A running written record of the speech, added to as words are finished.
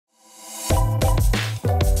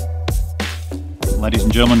Ladies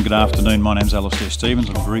and gentlemen, good afternoon. My name is Alistair Stephens.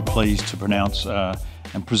 I'm very pleased to pronounce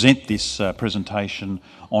and present this presentation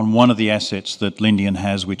on one of the assets that Lindian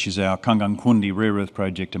has, which is our Kangankundi rare earth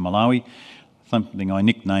project in Malawi, something I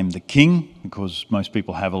nicknamed the King because most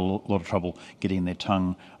people have a lot of trouble getting their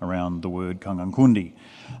tongue around the word Kangankundi.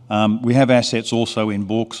 We have assets also in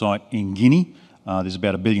bauxite in Guinea. There's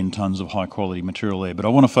about 1 billion tonnes of high quality material there, but I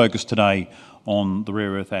want to focus today on the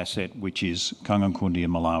rare earth asset, which is Kangankundi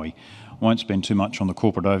in Malawi. I won't spend too much on the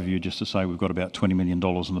corporate overview, just to say we've got about $20 million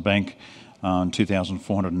in the bank,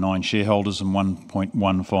 2,409 shareholders and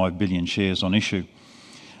 1.15 billion shares on issue.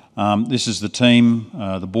 This is the team,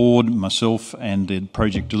 the board, myself and the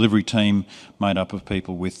project delivery team made up of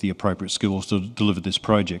people with the appropriate skills to deliver this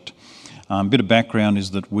project. A bit of background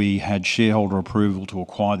is that we had shareholder approval to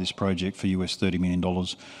acquire this project for US $30 million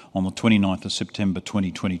on the 29th of September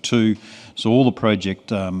 2022. So all the project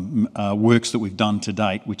works that we've done to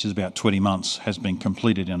date, which is about 20 months, has been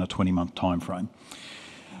completed in a 20-month time frame.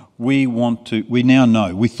 We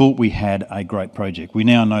thought we had a great project. We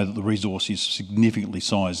now know that the resource is significantly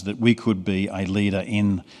sized, that we could be a leader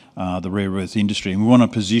in the rare earth industry, and we want to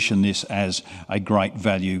position this as a great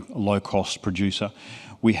value, low-cost producer.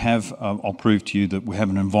 We have, I'll prove to you that we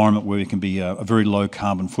have an environment where we can be a very low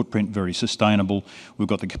carbon footprint, very sustainable. We've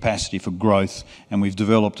got the capacity for growth, and we've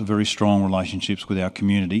developed very strong relationships with our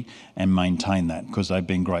community and maintain that because they've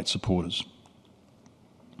been great supporters.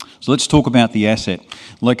 So let's talk about the asset.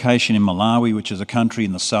 Location in Malawi, which is a country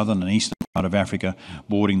in the southern and eastern part of Africa,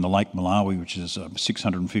 bordering the Lake Malawi, which is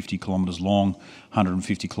 650 kilometres long,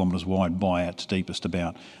 150 kilometres wide by its deepest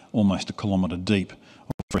about almost 1 kilometre deep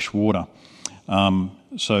of fresh water.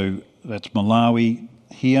 So that's Malawi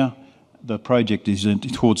here. The project is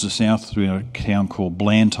towards the south through a town called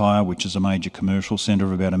Blantyre, which is a major commercial centre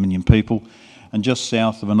of about 1 million people, and just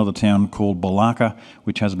south of another town called Balaka,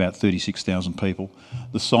 which has about 36,000 people.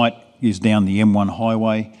 The site is down the M1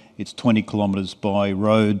 highway. It's 20 kilometres by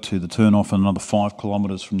road to the turnoff and another 5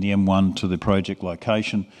 kilometres from the M1 to the project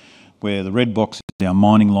location, where the red box is our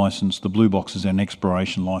mining licence, the blue box is our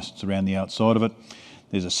exploration licence around the outside of it.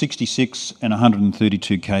 There's a 66 and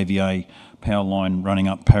 132 kVA power line running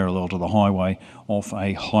up parallel to the highway off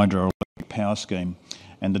a hydroelectric power scheme.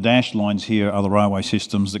 And the dashed lines here are the railway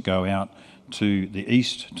systems that go out to the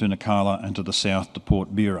east to Nacala and to the south to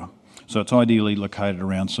Port Bira. So it's ideally located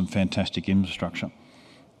around some fantastic infrastructure.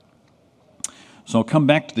 So I'll come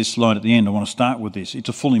back to this slide at the end. I want to start with this. It's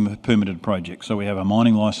a fully permitted project. So we have a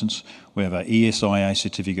mining licence, we have our ESIA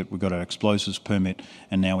certificate, we've got our explosives permit,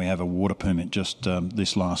 and now we have a water permit just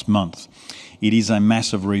this last month. It is a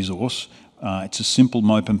massive resource. It's a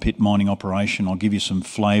simple open pit mining operation. I'll give you some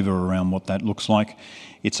flavour around what that looks like.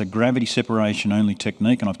 It's a gravity separation only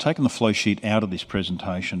technique, and I've taken the flow sheet out of this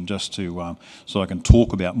presentation just to so I can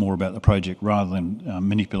talk more about the project rather than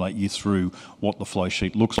manipulate you through what the flow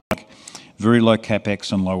sheet looks like. Very low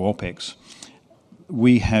capex and low opex.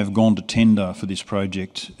 We have gone to tender for this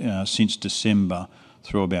project since December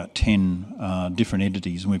through about 10 different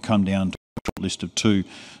entities, and we've come down to a list of 2.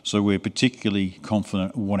 So we're particularly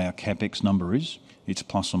confident what our capex number is. It's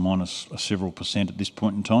plus or minus several percent at this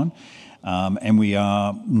point in time. And we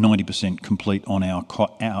are 90% complete on our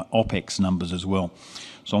OPEX numbers as well.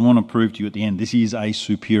 So I want to prove to you at the end, this is a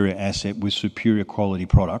superior asset with superior quality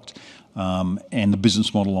product, and the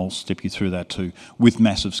business model, I'll step you through that too, with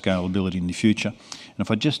massive scalability in the future. And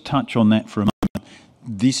if I just touch on that for a moment,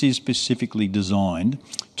 this is specifically designed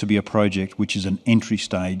to be a project which is an entry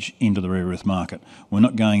stage into the rare earth market. We're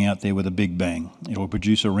not going out there with a big bang. It will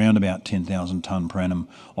produce around about 10,000 tonne per annum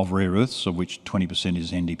of rare earths, of which 20%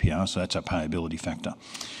 is NdPr, so that's a payability factor.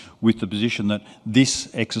 With the position that this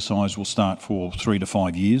exercise will start for 3 to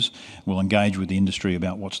 5 years. We'll engage with the industry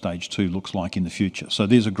about what stage 2 looks like in the future. So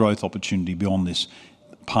there's a growth opportunity beyond this,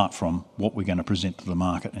 apart from what we're going to present to the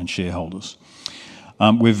market and shareholders.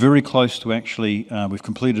 We're very close to actually, we've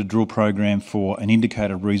completed a drill program for an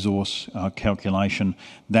indicated resource calculation.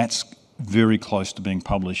 That's very close to being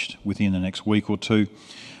published within the next week or 2.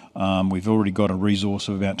 We've already got a resource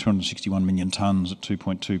of about 261 million tonnes at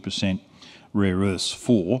 2.2% rare earths.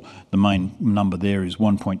 The main number there is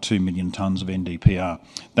 1.2 million tonnes of NdPr.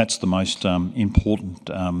 That's the most important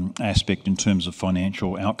aspect in terms of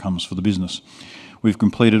financial outcomes for the business. We've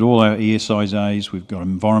completed all our ESIAs, we've got an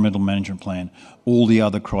environmental management plan, all the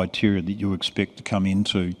other criteria that you expect to come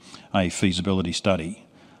into a feasibility study.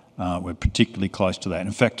 We're particularly close to that.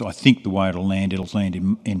 In fact, I think the way it'll land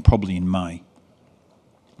in probably in May.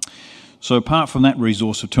 So apart from that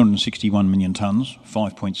resource of 261 million tonnes,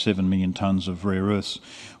 5.7 million tonnes of rare earths,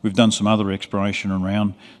 we've done some other exploration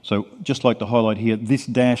around. So just like to highlight here, this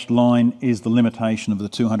dashed line is the limitation of the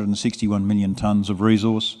 261 million tonnes of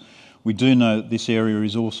resource. We do know that this area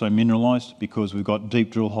is also mineralised because we've got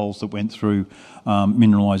deep drill holes that went through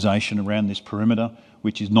mineralisation around this perimeter,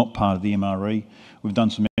 which is not part of the MRE. We've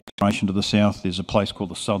done some exploration to the south. There's a place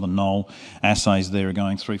called the Southern Knoll. Assays there are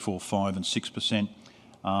going 3, 4, 5 and 6%.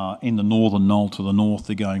 In the Northern Knoll to the north,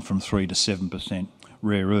 they're going from 3 to 7%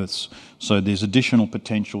 rare earths. So there's additional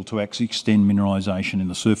potential to actually extend mineralisation in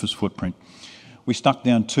the surface footprint. We stuck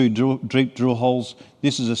down 2 deep drill holes.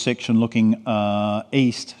 This is a section looking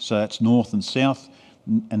east, so that's north and south,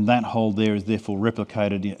 and that hole there is therefore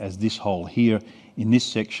replicated as this hole here in this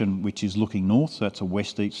section, which is looking north, so that's a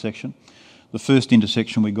west-east section. The first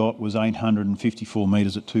intersection we got was 854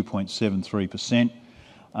 metres at 2.73%.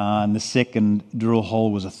 And the second drill hole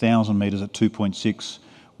was 1,000 metres at 2.6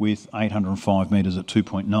 with 805 metres at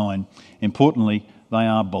 2.9. Importantly, they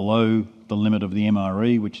are below the limit of the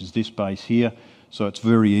MRE, which is this base here, so it's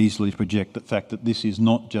very easily to project the fact that this is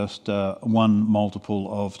not just one multiple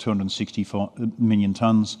of 264 million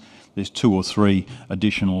tonnes. There's 2 or 3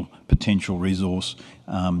 additional potential resource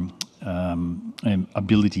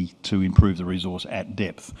ability to improve the resource at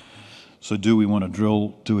depth. So do we want to drill?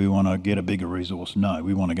 Do we want to get a bigger resource? No,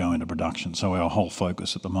 we want to go into production. So our whole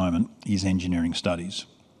focus at the moment is engineering studies.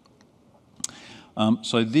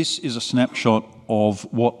 So this is a snapshot of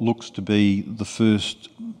what looks to be the first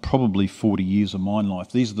probably 40 years of mine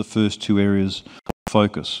life. These are the first 2 areas of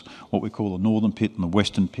focus, what we call the northern pit and the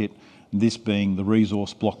western pit, this being the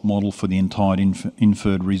resource block model for the entire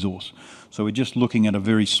inferred resource. So we're just looking at a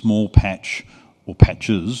very small patch or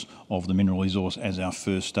patches of the mineral resource as our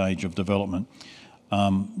first stage of development.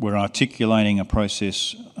 We're articulating a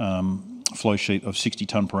process flow sheet of 60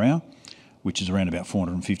 tonne per hour, which is around about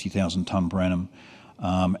 450,000 tonne per annum.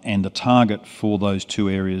 And the target for those 2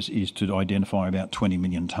 areas is to identify about 20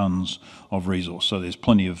 million tonnes of resource. So there's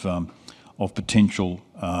plenty of potential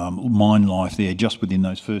mine life there just within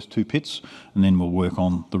those first 2 pits, and then we'll work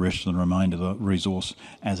on the rest of the remainder of the resource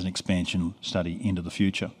as an expansion study into the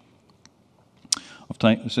future.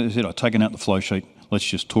 As I said, I've taken out the flow sheet. Let's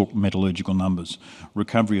just talk metallurgical numbers.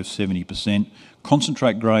 Recovery of 70%.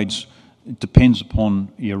 Concentrate grades, it depends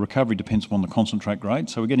upon, recovery depends upon the concentrate grade.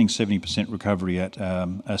 So we're getting 70% recovery at a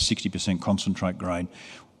 60% concentrate grade.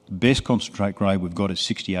 The best concentrate grade we've got is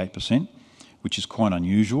 68%, which is quite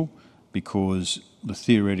unusual because the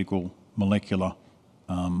theoretical molecular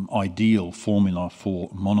ideal formula for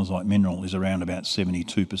monazite mineral is around about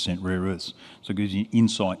 72% rare earths. So it gives you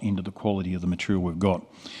insight into the quality of the material we've got.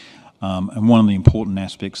 And one of the important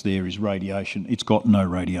aspects there is radiation. It's got no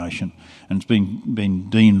radiation, and it's been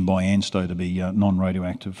deemed by ANSTO to be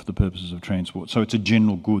non-radioactive for the purposes of transport. So it's a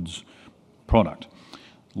general goods product.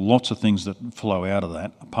 Lots of things that flow out of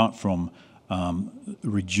that, apart from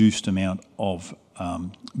reduced amount of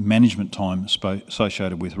management time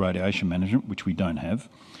associated with radiation management, which we don't have.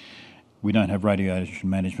 We don't have radiation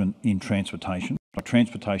management in transportation. Our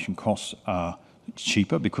transportation costs are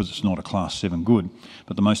cheaper because it's not a class 7 good,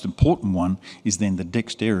 but the most important one is then the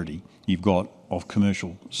dexterity you've got of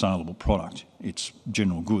commercial saleable product. It's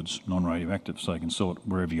general goods, non-radioactive, so you can sell it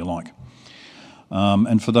wherever you like.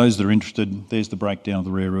 And for those that are interested, there's the breakdown of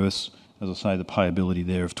the rare earths. As I say, the payability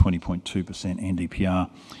there of 20.2%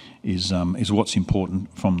 NdPr is what's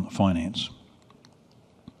important from finance.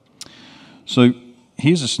 So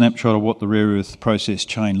here's a snapshot of what the rare earth process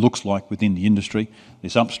chain looks like within the industry.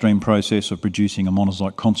 This upstream process of producing a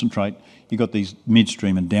monazite concentrate, you've got these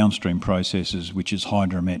midstream and downstream processes, which is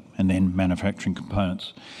hydromet and then manufacturing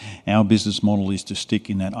components. Our business model is to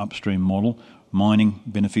stick in that upstream model, mining,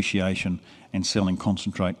 beneficiation and selling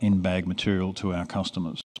concentrate in bag material to our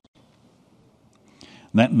customers.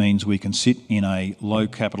 That means we can sit in a low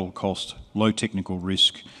capital cost, low technical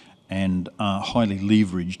risk and highly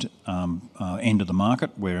leveraged end of the market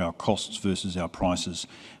where our costs versus our prices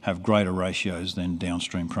have greater ratios than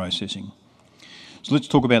downstream processing. So let's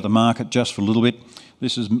talk about the market just for a little bit.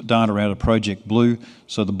 This is data out of Project Blue.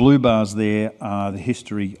 So the blue bars there are the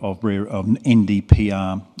history of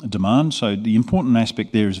NdPr demand. So the important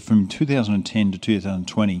aspect there is from 2010 to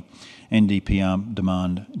 2020, NdPr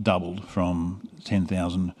demand doubled from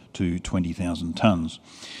 10,000 to 20,000 tonnes.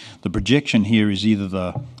 The projection here is either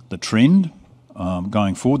the trend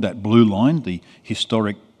going forward, that blue line, the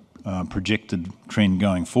historic projected trend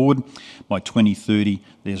going forward. By 2030,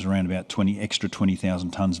 there's around about extra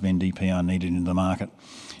 20,000 tonnes of NdPr needed in the market.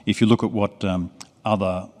 If you look at what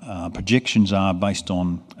other projections are based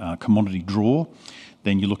on commodity draw,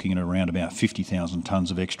 then you're looking at around about 50,000 tonnes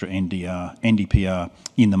of extra NdPr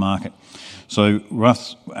in the market. So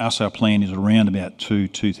our plan is around about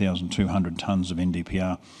 2,200 tonnes of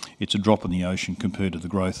NdPr. It's a drop in the ocean compared to the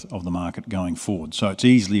growth of the market going forward. So it's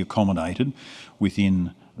easily accommodated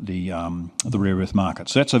within the rare earth market.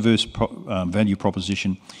 So that's our first value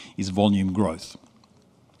proposition, is volume growth.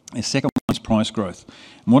 The second one is price growth.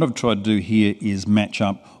 And what I've tried to do here is match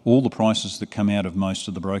up all the prices that come out of most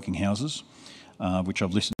of the broking houses, which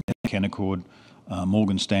I've listed: Canaccord,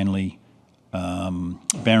 Morgan Stanley,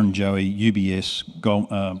 Barrenjoey, UBS,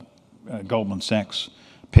 Goldman Sachs,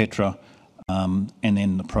 Petra, and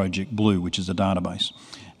then the Project Blue, which is a database.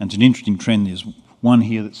 And it's an interesting trend. There's one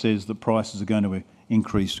here that says that prices are going to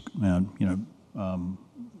increase, a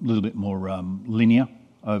little bit more linear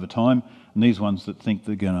over time, and these ones that think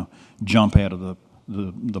they're going to jump out of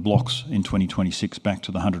the blocks in 2026 back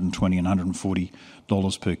to the $120 and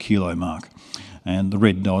 $140 per kilo mark. And the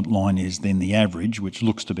red dot line is then the average, which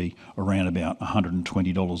looks to be around about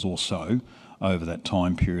 $120 or so over that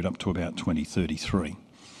time period up to about 2033.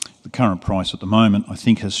 The current price at the moment, I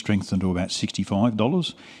think, has strengthened to about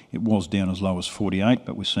 $65. It was down as low as $48,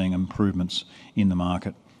 but we're seeing improvements in the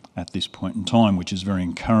market at this point in time, which is very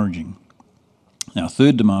encouraging. Now,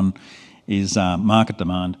 third demand is market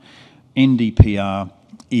demand. NdPr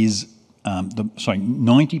is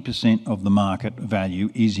 90% of the market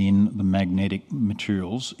value is in the magnetic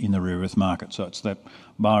materials in the rare earth market. So it's that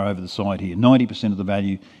bar over the side here. 90% of the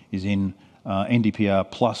value is in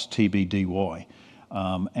NdPr plus TBDY.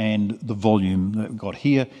 And the volume that we've got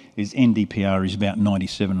here is NdPr is about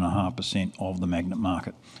 97.5% of the magnet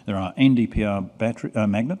market. There are NdPr battery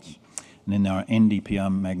magnets, and then there are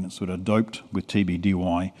NdPr magnets that are doped with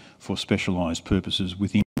TBDY for specialised purposes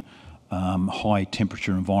within high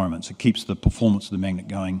temperature environments. It keeps the performance of the magnet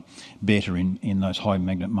going better in those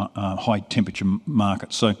high temperature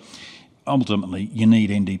markets. So ultimately, you need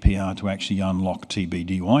NdPr to actually unlock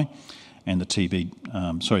TBDY, and the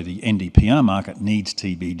NdPr market needs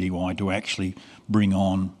TBDY to actually bring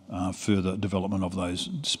on further development of those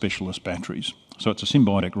specialist batteries. So it's a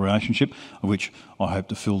symbiotic relationship, of which I hope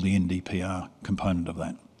to fill the NdPr component of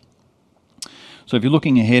that. So if you're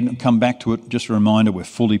looking ahead and come back to it, just a reminder, we're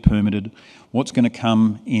fully permitted. What's going to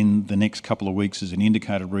come in the next couple of weeks is an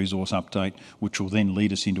indicated resource update, which will then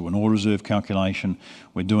lead us into an ore reserve calculation.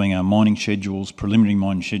 We're doing our mining schedules, preliminary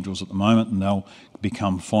mining schedules at the moment, and they'll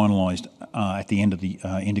become finalised at the end of the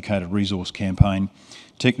indicated resource campaign.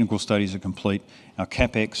 Technical studies are complete. Our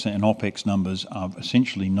CapEx and OpEx numbers are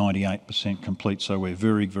essentially 98% complete, so we're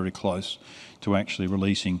very, very close to actually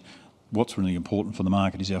releasing. What's really important for the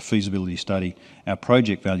market is our feasibility study, our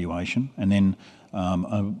project valuation, and then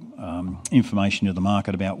information to the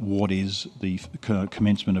market about what is the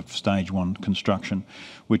commencement of stage 1 construction,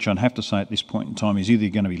 which I'd have to say at this point in time is either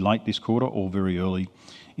going to be late this quarter or very early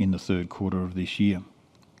in the third quarter of this year.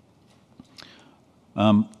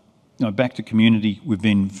 Back to community, we've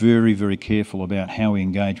been very, very careful about how we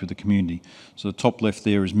engage with the community. So the top left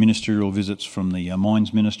there is ministerial visits from the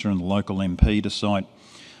Mines Minister and the local MP to site.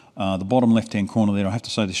 The bottom left-hand corner there, I have to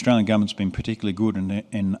say the Australian government's been particularly good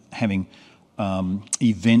in having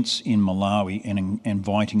events in Malawi and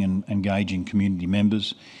inviting and engaging community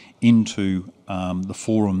members into the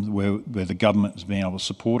forum where the government has been able to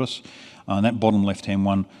support us. And that bottom left-hand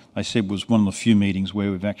one, they said, was one of the few meetings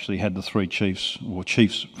where we've actually had the 3 chiefs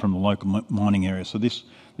from the local mining area. So this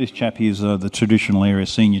chap here is the traditional area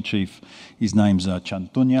senior chief. His name's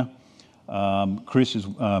Chantunya. Chris is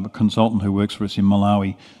a consultant who works for us in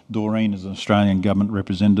Malawi. Doreen is an Australian government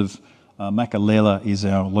representative. Makalela is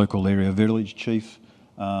our local area village chief.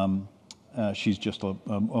 She's just a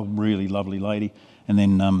really lovely lady. And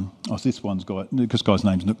then this guy's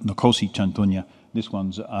name's Nkosi Chantunya. This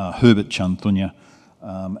one's Herbert Chantunya.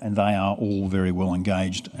 And they are all very well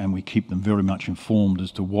engaged, and we keep them very much informed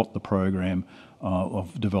as to what the program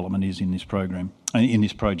of development is in this program, in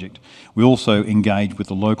this project. We also engage with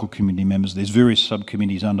the local community members. There's various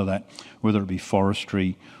subcommittees under that, whether it be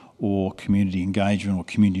forestry or community engagement or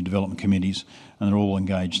community development committees, and they're all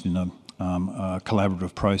engaged in a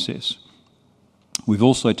collaborative process. We've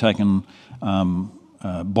also taken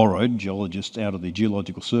borrowed geologists out of the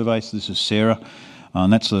geological survey. So this is Sarah,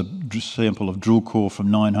 and that's a sample of drill core from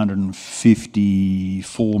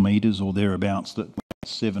 954 metres or thereabouts, that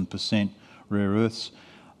 7% rare earths.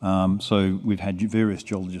 So we've had various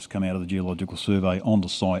geologists come out of the geological survey onto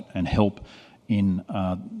site and help in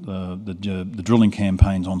the drilling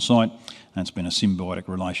campaigns on site. And it's been a symbiotic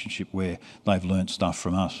relationship where they've learnt stuff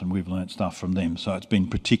from us and we've learnt stuff from them. So it's been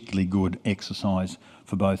particularly good exercise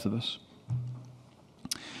for both of us.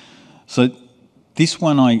 So this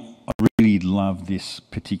one, I really love this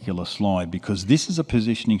particular slide because this is a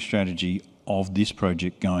positioning strategy of this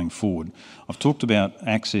project going forward. I've talked about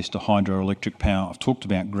access to hydroelectric power. I've talked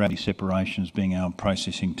about gravity separation as being our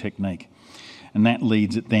processing technique. And that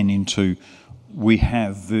leads it then into, we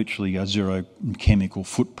have virtually a zero chemical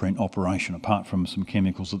footprint operation, apart from some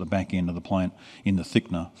chemicals at the back end of the plant in the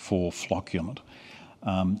thickener for flocculant.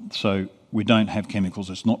 So we don't have chemicals.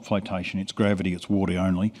 It's not flotation, it's gravity, it's water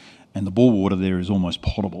only, and the bore water there is almost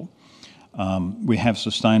potable. We have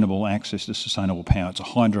sustainable access to sustainable power. It's a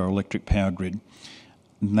hydroelectric power grid,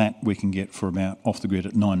 and that we can get for about off the grid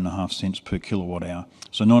at 9.5 cents per kilowatt hour.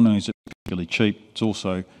 So not only is it particularly cheap, it's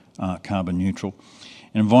also carbon neutral.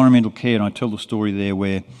 And environmental care, and I tell the story there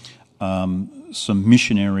where some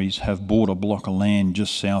missionaries have bought a block of land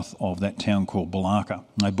just south of that town called Balaka.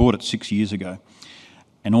 They bought it 6 years ago,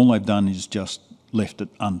 and all they've done is just left it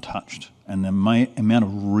untouched. And the amount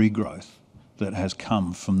of regrowth that has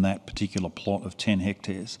come from that particular plot of 10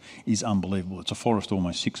 hectares is unbelievable. It's a forest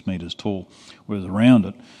almost 6 metres tall, whereas around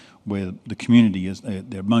it, where the community is,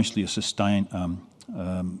 they're mostly a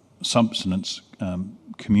subsistence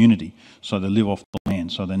community, so they live off the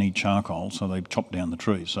land, so they need charcoal, so they chop down the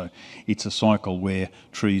trees. So it's a cycle where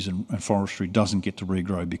trees and forestry doesn't get to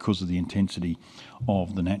regrow because of the intensity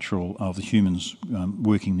of the humans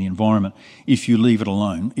working the environment. If you leave it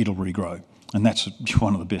alone, it'll regrow, and that's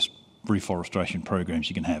one of the best reforestation programs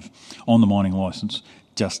you can have. On the mining licence,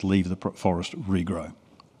 just leave the forest regrow.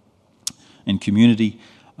 In community,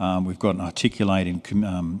 we've got an articulated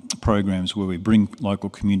programs where we bring local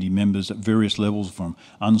community members at various levels, from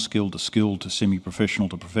unskilled to skilled to semi-professional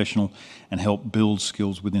to professional, and help build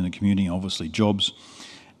skills within the community, obviously jobs.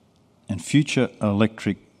 And future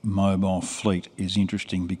electric mobile fleet is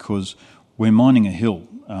interesting because we're mining a hill.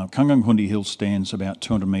 Kangangkundi Hill stands about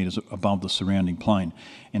 200 metres above the surrounding plain,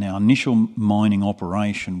 and our initial mining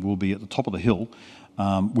operation will be at the top of the hill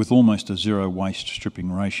with almost a zero waste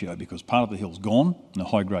stripping ratio, because part of the hill's gone and the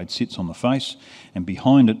high grade sits on the face, and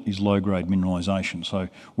behind it is low grade mineralisation. So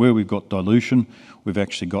where we've got dilution, we've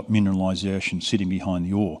actually got mineralisation sitting behind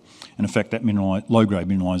the ore. And in fact, that low grade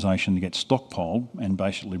mineralisation gets stockpiled and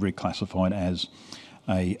basically reclassified as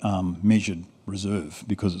a measured reserve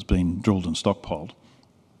because it's been drilled and stockpiled.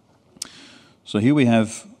 So here we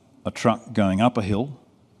have a truck going up a hill,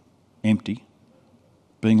 empty,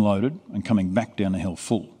 being loaded and coming back down the hill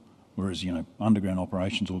full. Whereas, underground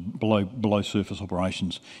operations or below surface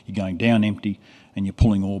operations, you're going down empty and you're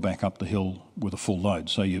pulling ore back up the hill with a full load.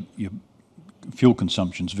 So your fuel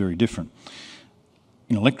consumption's very different.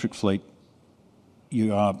 In electric fleet,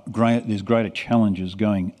 there's greater challenges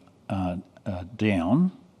going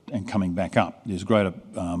down and coming back up. There's greater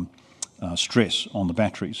stress on the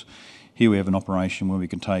batteries. Here we have an operation where we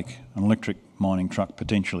can take an electric mining truck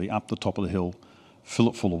potentially up the top of the hill, fill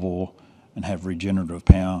it full of ore, and have regenerative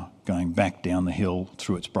power going back down the hill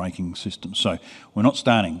through its braking system. So we're not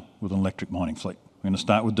starting with an electric mining fleet. We're going to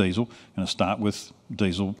start with diesel, we're going to start with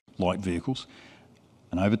diesel light vehicles,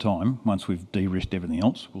 and over time, once we've de-risked everything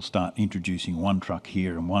else, we'll start introducing one truck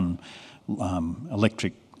here and one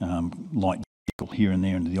electric light vehicle here and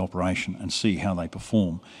there into the operation and see how they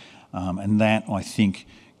perform. And that, I think,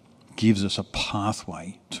 gives us a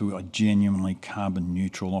pathway to a genuinely carbon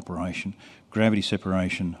neutral operation. Gravity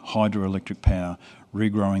separation, hydroelectric power,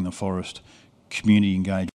 regrowing the forest, community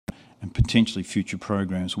engagement, and potentially future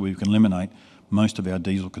programs where we can eliminate most of our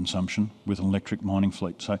diesel consumption with an electric mining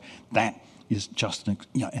fleet. So that is just,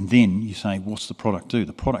 and then you say, what's the product do?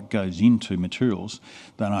 The product goes into materials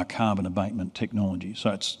that are carbon abatement technology. So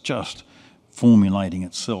it's just formulating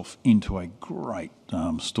itself into a great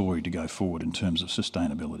story to go forward in terms of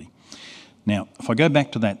sustainability. Now, if I go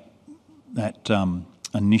back to that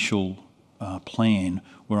initial plan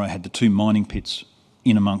where I had the two mining pits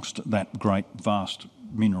in amongst that great vast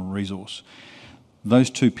mineral resource, those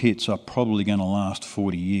two pits are probably going to last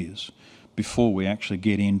 40 years before we actually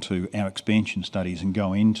get into our expansion studies and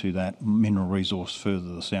go into that mineral resource further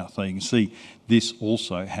to the south. So you can see this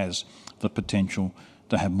also has the potential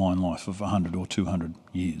to have mine life of 100 or 200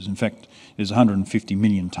 years. In fact, there's 150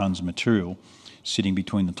 million tonnes of material sitting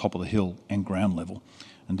between the top of the hill and ground level,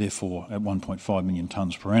 and therefore at 1.5 million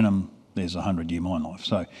tonnes per annum, there's a 100-year mine life.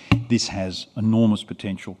 So this has enormous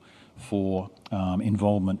potential for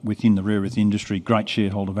involvement within the rare earth industry, great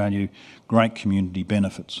shareholder value, great community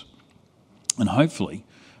benefits. And hopefully,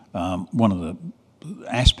 one of the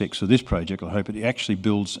aspects of this project, I hope it actually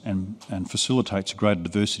builds and facilitates a greater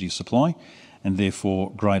diversity of supply and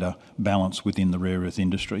therefore greater balance within the rare earth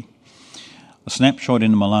industry. A snapshot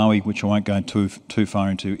into Malawi, which I won't go too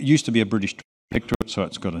far into. It used to be a British Paydirt, so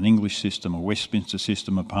it's got an English system, a Westminster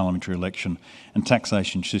system, a parliamentary election, and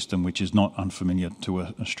taxation system which is not unfamiliar to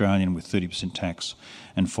an Australian, with 30% tax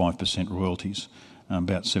and 5% royalties,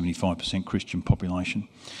 about 75% Christian population.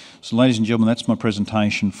 So ladies and gentlemen, that's my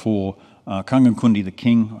presentation for Kangankundi the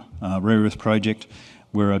King rare earth project.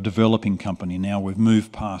 We're a developing company now. We've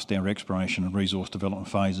moved past our exploration and resource development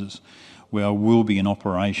phases. We will be in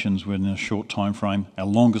operations within a short time frame. Our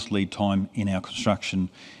longest lead time in our construction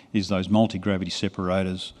is those multi-gravity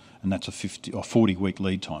separators, and that's a 50 or 40-week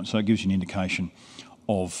lead time. So it gives you an indication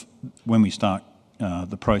of when we start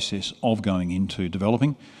the process of going into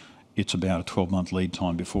developing. It's about a 12-month lead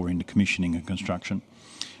time before into commissioning and construction.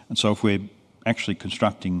 And so if we're actually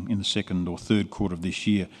constructing in the second or third quarter of this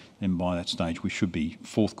year, then by that stage we should be,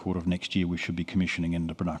 fourth quarter of next year, we should be commissioning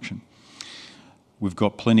into production. We've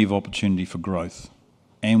got plenty of opportunity for growth,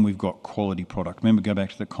 and we've got quality product. Remember, go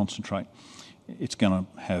back to the concentrate. It's going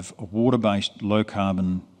to have a water-based,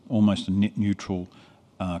 low-carbon, almost a net neutral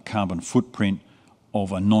carbon footprint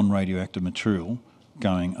of a non-radioactive material,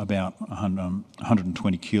 going about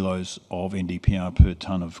 120 kilos of NdPr per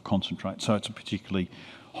tonne of concentrate. So it's a particularly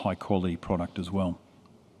high-quality product as well.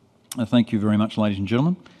 Thank you very much, ladies and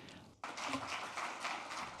gentlemen.